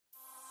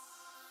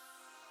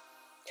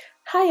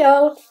Hi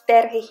all,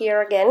 Terhi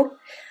here again.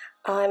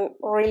 I'm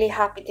really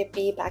happy to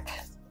be back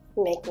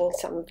making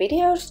some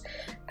videos,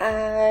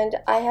 and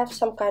I have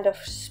some kind of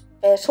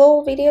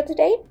special video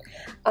today.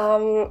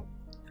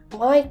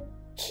 My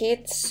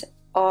kids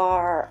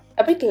are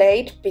a bit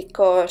late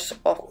because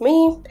of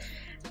me.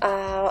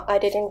 I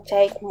didn't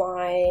take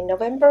my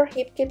November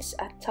hip kits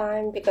at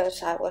time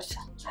because I was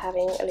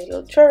having a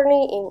little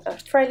journey in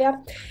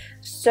Australia.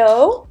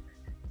 So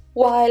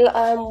while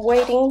I'm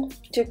waiting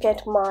to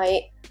get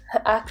my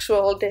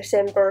actual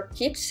December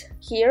kits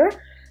here,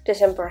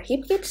 December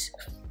hip kits,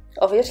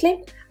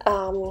 obviously,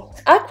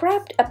 I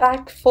grabbed a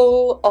bag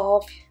full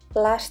of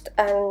last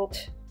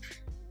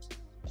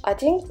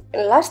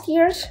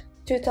year's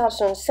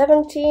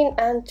 2017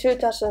 and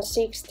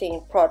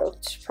 2016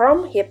 products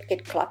from Hip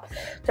Kit Club.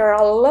 There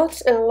are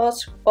lots and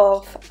lots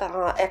of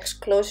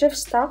exclusive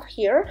stuff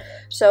here,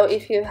 so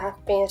if you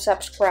have been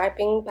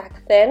subscribing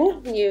back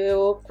then,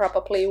 you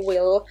probably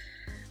will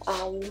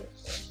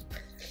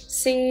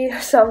see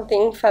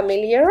something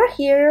familiar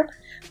here,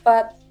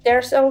 but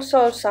there's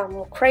also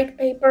some crate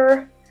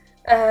paper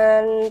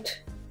and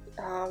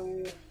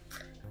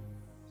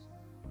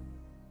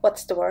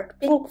what's the word?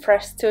 Pink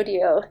Fresh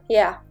Studio,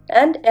 yeah,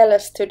 and Ella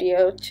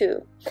Studio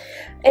too.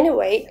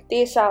 Anyway,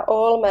 these are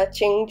all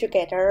matching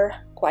together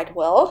quite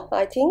well,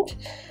 I think,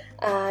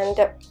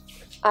 and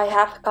I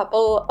have a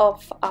couple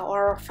of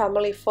our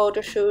family photo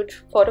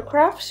shoot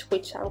photographs,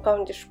 which I'm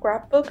going to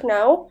scrapbook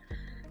now,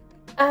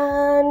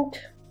 and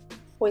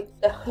with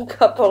a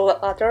couple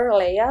other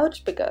layouts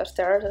because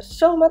there are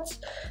so much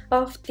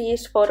of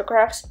these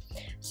photographs,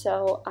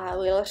 so I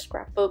will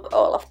scrapbook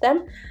all of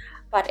them.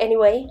 But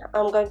anyway,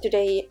 I'm going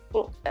today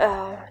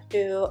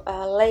do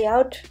a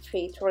layout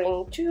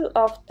featuring 2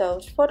 of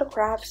those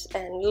photographs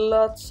and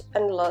lots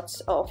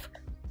of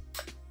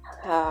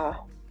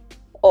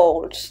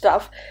old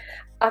stuff.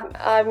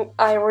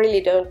 I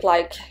really don't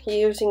like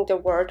using the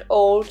word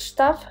old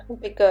stuff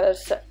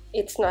because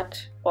it's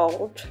not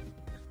old.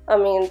 I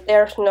mean,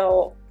 there's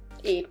no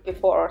eat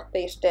before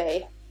this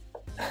day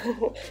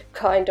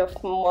kind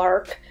of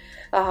mark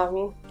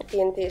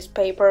in these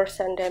papers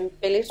and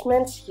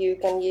embellishments. You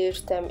can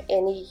use them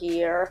any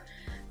year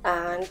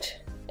and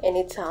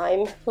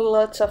anytime.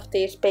 Lots of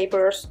these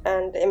papers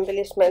and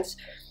embellishments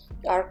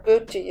are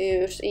good to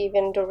use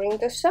even during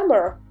the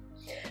summer.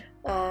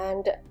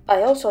 And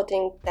I also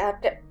think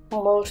that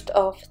most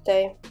of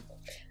the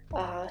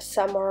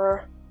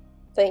summer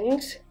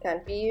things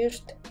can be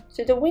used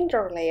to the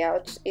winter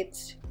layouts.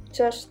 It's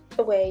just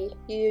the way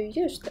you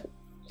use them.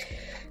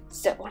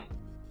 So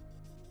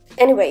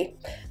anyway,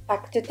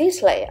 back to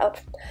this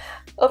layout.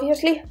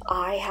 Obviously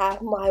I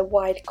have my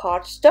white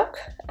cardstock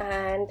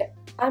and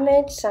I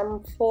made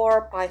some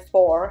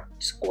 4x4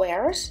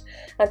 squares,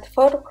 and the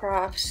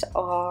photographs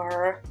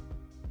are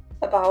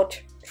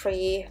about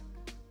 3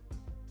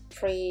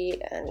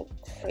 and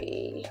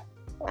 3,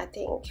 I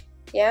think,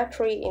 yeah,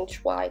 3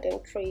 inch wide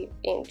and 3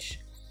 inch,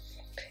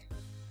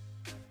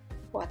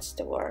 what's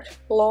the word,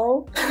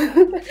 long.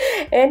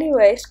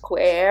 Anyway,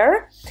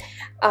 square.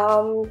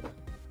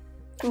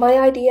 My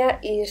idea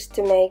is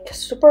to make a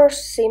super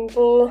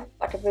simple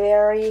but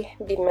very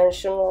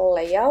dimensional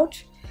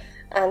layout,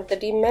 and the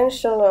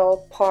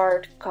dimensional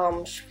part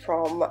comes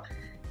from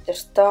the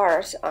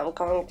stars I'm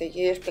going to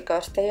use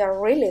because they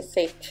are really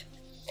thick.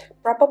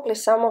 Probably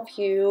some of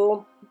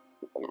you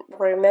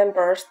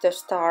remembers the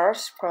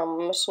stars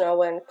from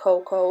Snow and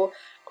Cocoa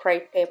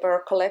crate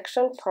paper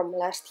collection from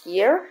last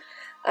year.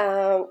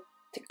 The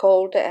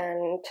gold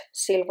and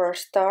silver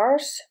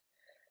stars.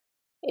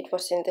 It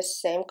was in the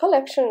same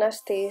collection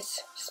as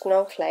these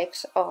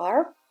snowflakes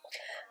are,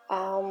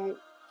 and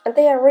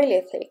they are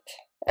really thick,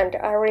 and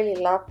I really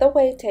love the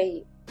way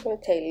they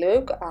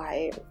look.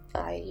 I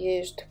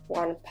used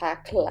one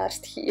pack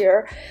last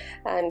year,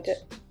 and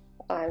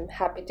I'm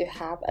happy to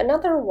have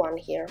another one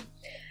here.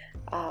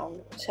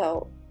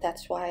 So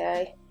that's why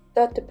I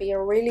thought to be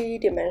really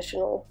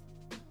dimensional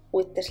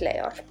with this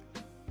layout.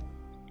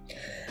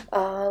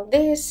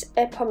 These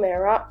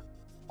ephemera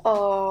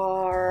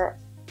are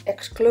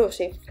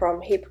exclusive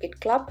from Hip Kit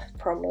Club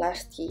from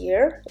last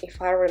year,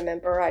 if I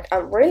remember right.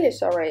 I'm really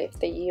sorry if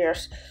the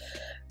years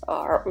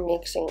are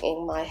mixing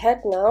in my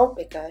head now,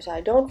 because I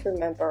don't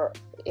remember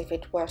if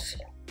it was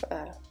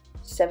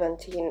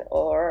 17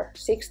 or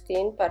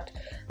 16, but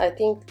I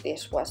think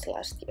this was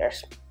last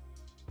year's.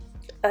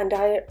 And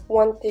I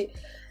want to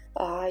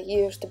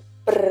use the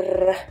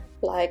Brrr,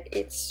 like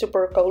it's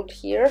super cold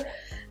here,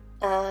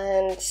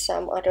 and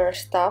some other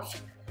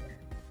stuff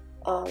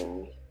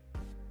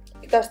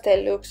because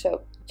they look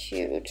so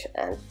cute.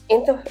 And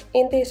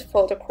in these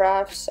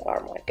photographs are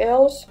my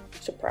girls,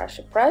 surprise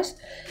surprise,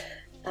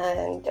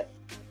 and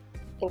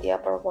in the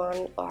upper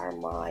one are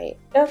my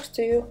dogs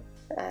too,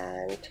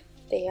 and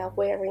they are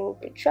wearing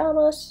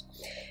pajamas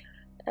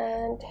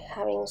and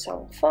having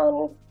some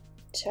fun.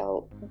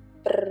 So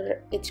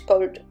Brrr, it's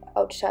cold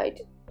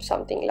outside,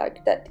 something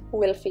like that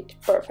will fit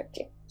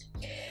perfectly.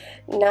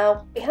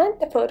 Now behind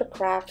the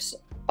photographs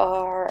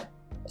are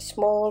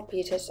small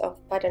pieces of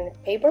patterned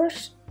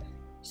papers,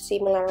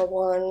 similar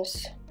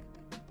ones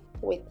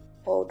with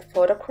both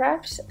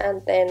photographs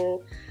and then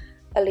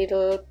a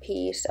little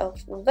piece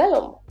of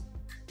vellum,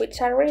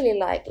 which I really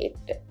like. It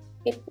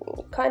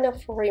kind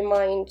of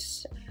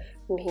reminds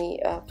me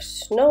of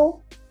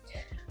snow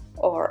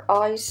or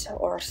ice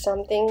or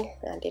something,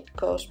 and it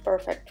goes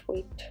perfect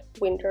with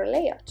winter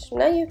layouts.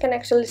 Now you can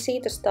actually see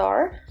the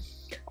star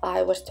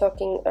I was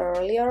talking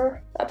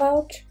earlier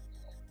about.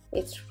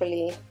 It's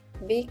really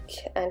big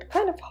and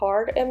kind of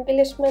hard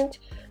embellishment,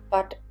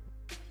 but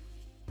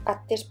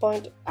at this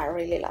point I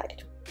really like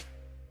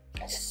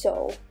it.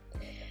 So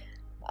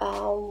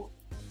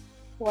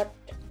what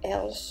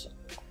else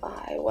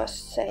I was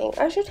saying?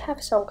 I should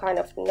have some kind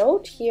of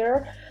note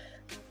here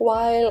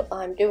while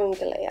I'm doing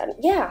the layout.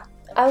 Yeah,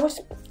 I was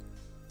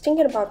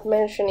thinking about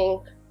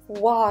mentioning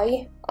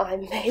why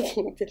I'm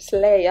making this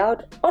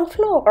layout on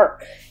floor.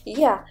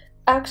 Yeah,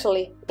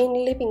 actually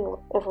in living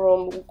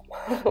room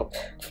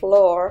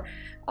floor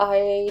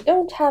I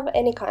don't have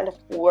any kind of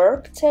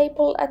work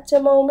table at the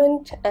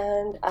moment,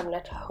 and I'm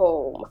not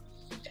home.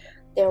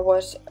 There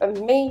was a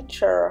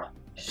major,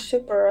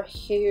 super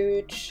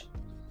huge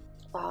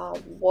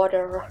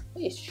water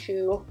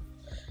issue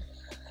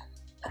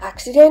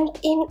accident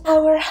in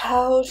our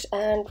house,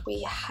 and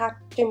we had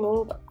to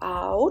move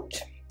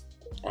out,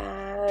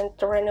 and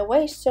the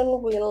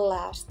renovation will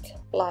last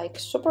like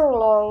super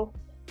long.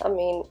 I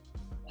mean,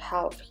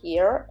 half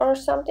year or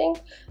something.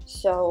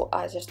 So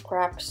I just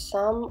grabbed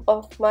some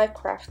of my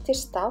crafty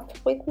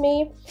stuff with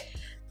me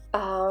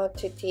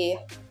to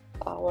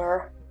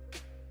our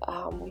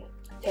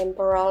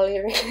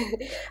temporary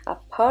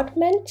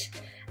apartment,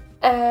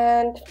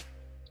 and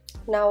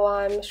now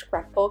I'm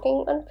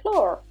scrapbooking on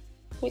floor,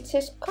 which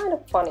is kind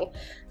of funny.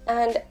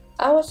 And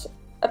I was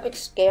a bit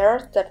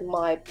scared that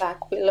my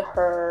back will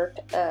hurt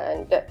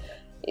and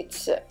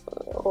it's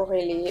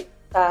really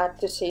bad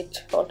to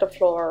sit on the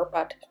floor,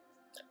 but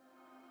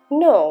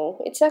no,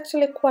 it's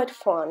actually quite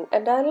fun,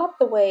 and I love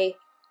the way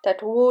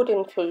that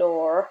wooden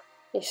floor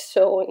is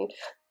showing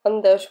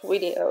on those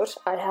videos.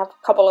 I have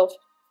a couple of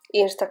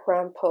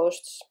Instagram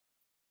posts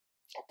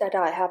that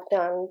I have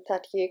done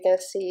that you can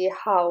see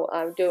how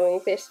I'm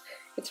doing this.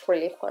 It's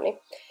really funny,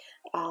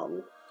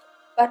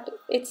 but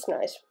it's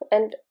nice,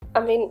 and I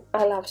mean,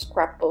 I love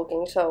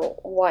scrapbooking, so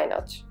why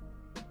not?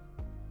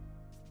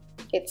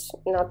 It's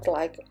not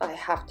like I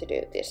have to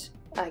do this.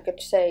 I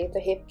could say the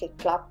hip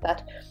clap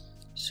that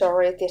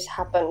sorry this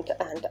happened,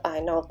 and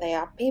I know there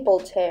are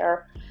people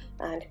there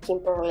and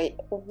Kimberly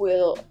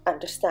will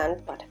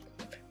understand, but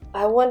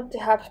I want to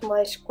have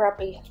my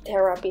scrappy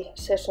therapy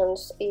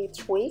sessions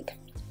each week,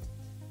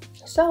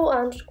 so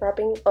I'm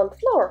scrapping on the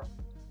floor,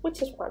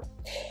 which is fun.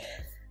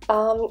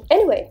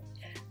 Anyway,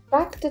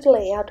 back to the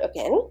layout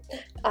again.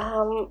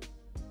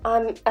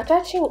 I'm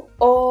attaching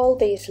all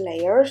these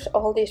layers,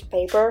 all these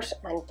papers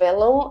and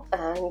vellum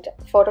and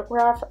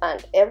photograph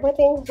and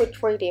everything with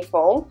 3D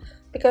foam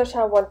because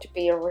I want to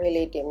be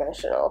really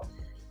dimensional.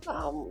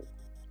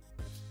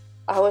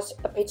 I was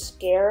a bit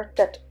scared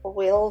that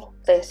will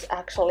this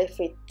actually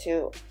fit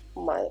to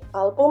my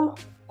album,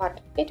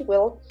 but it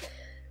will.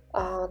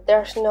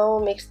 There's no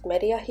mixed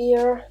media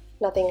here,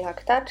 nothing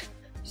like that,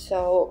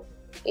 so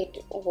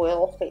it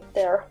will fit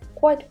there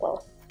quite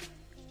well.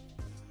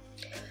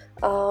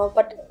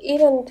 But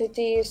even to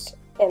these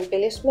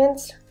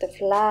embellishments, the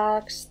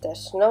flags, the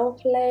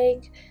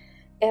snowflake,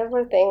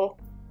 everything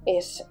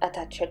is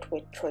attached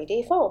with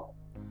 3D foam.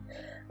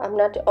 I'm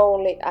not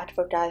only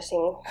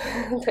advertising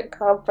the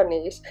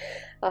companies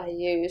I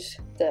use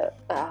the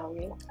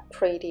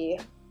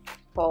 3D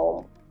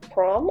foam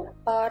from,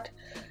 but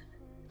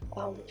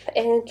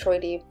any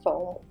 3D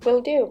foam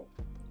will do.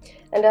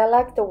 And I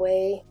like the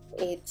way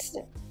it's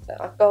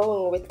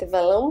going with the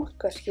vellum,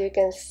 because you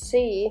can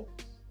see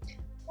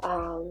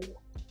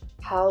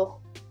how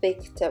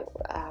thick the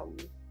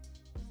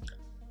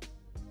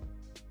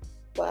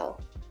well,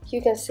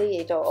 you can see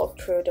it all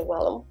through the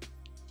vellum.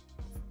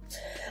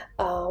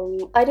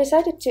 I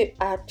decided to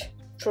add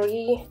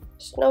 3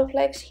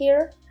 snowflakes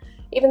here,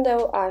 even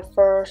though I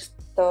first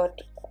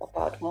thought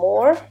about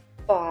more,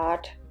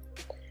 but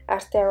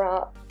as there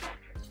are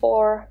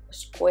 4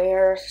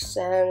 squares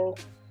and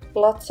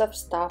lots of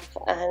stuff,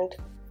 and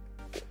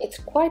it's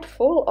quite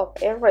full of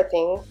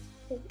everything,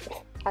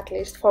 at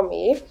least for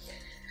me,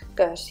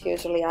 because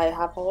usually I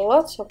have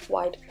lots of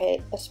white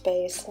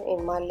space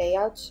in my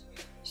layouts,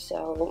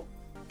 so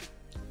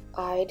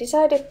I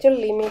decided to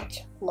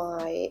limit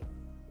my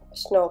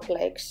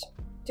snowflakes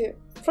to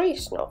 3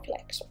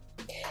 snowflakes.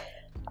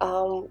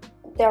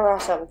 There are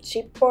some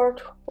chipboard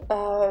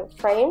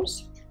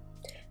frames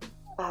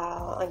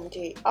in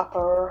the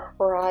upper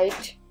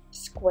right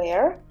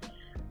square,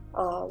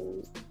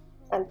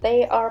 and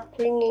they are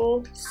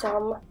bringing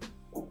some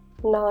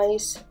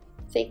nice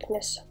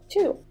thickness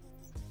too.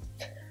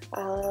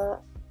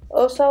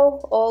 Also,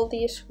 all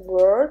these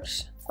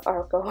words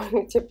are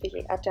going to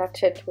be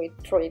attached with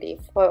 3D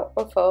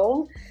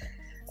foam,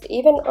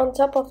 even on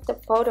top of the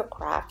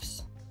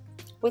photographs,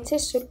 which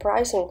is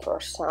surprising for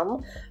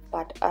some,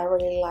 but I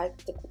really like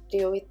to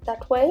do it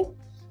that way.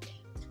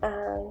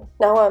 And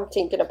now I'm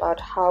thinking about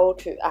how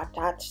to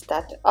attach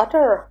that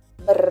other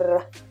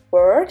brrr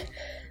word,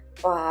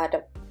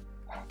 but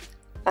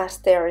as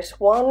there is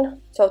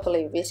one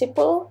totally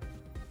visible,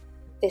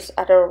 this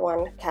other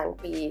one can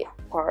be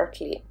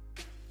partly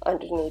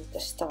underneath the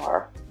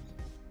star,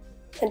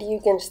 and you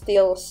can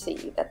still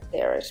see that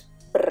there is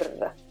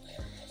brrr.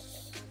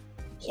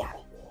 Yeah,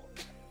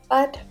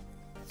 but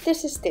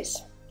this is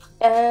this,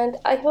 and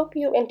I hope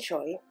you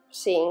enjoy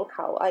seeing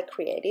how I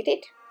created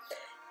it.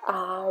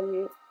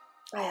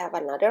 I have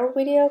another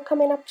video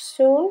coming up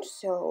soon,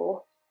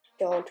 so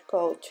don't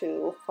go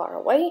too far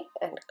away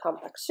and come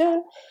back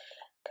soon,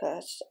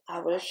 because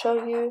I will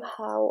show you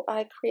how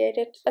I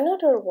created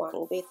another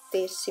one with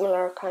these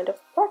similar kind of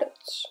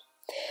products.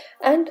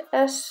 And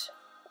as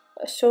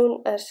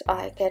soon as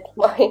I get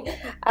my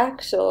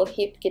actual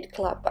HipKit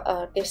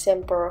Club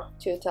December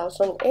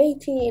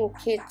 2018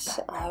 kits,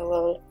 I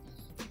will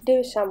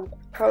do some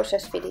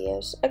process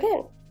videos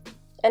again,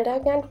 and I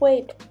can't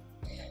wait.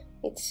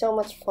 It's so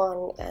much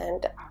fun,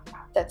 and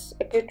that's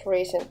a good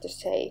reason to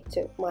say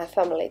to my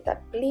family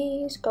that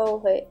please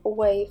go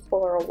away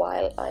for a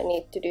while. I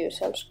need to do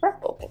some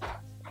scrapbooking.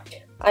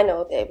 I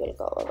know they will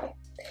go away,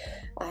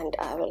 and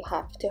I will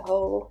have the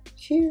whole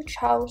huge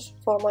house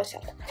for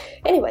myself.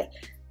 Anyway,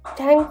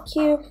 thank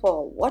you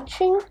for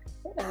watching,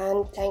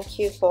 and thank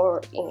you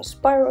for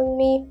inspiring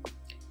me,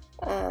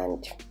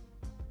 and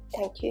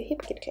thank you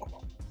HipKit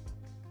Club.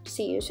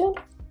 See you soon.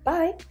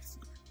 Bye!